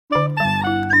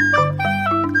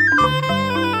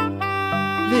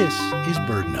is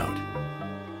BirdNote.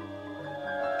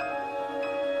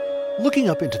 Looking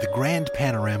up into the grand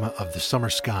panorama of the summer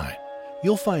sky,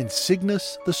 you'll find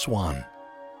Cygnus the Swan.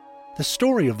 The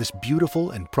story of this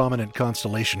beautiful and prominent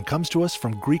constellation comes to us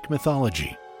from Greek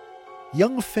mythology.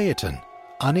 Young Phaeton,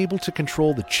 unable to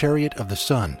control the chariot of the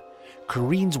sun,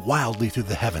 careens wildly through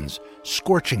the heavens,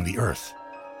 scorching the earth.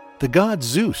 The god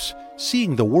Zeus,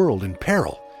 seeing the world in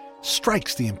peril,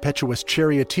 strikes the impetuous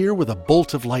charioteer with a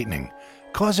bolt of lightning,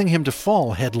 causing him to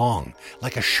fall headlong,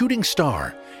 like a shooting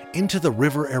star, into the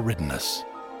river Eridanus.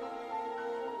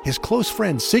 His close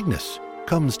friend Cygnus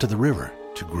comes to the river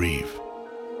to grieve.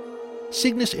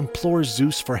 Cygnus implores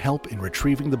Zeus for help in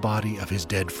retrieving the body of his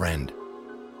dead friend.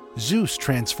 Zeus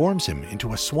transforms him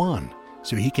into a swan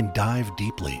so he can dive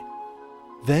deeply.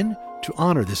 Then, to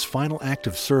honor this final act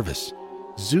of service,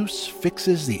 Zeus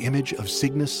fixes the image of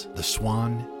Cygnus the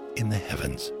swan in the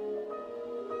heavens.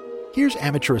 Here's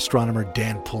amateur astronomer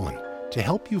Dan Pullen to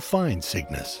help you find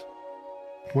Cygnus.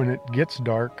 When it gets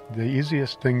dark, the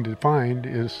easiest thing to find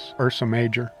is Ursa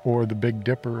Major, or the Big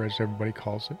Dipper as everybody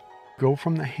calls it. Go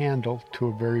from the handle to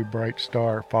a very bright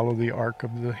star. Follow the arc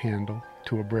of the handle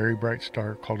to a very bright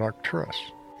star called Arcturus.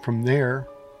 From there,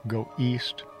 go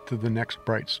east to the next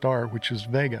bright star, which is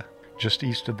Vega. Just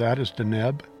east of that is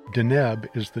Deneb. Deneb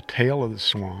is the tail of the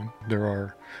swan. There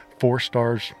are 4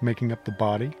 stars making up the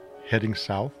body, heading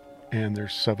south, and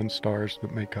there's 7 stars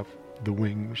that make up the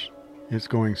wings. It's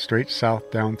going straight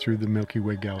south down through the Milky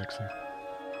Way galaxy.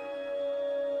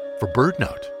 For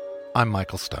BirdNote, I'm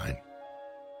Michael Stein.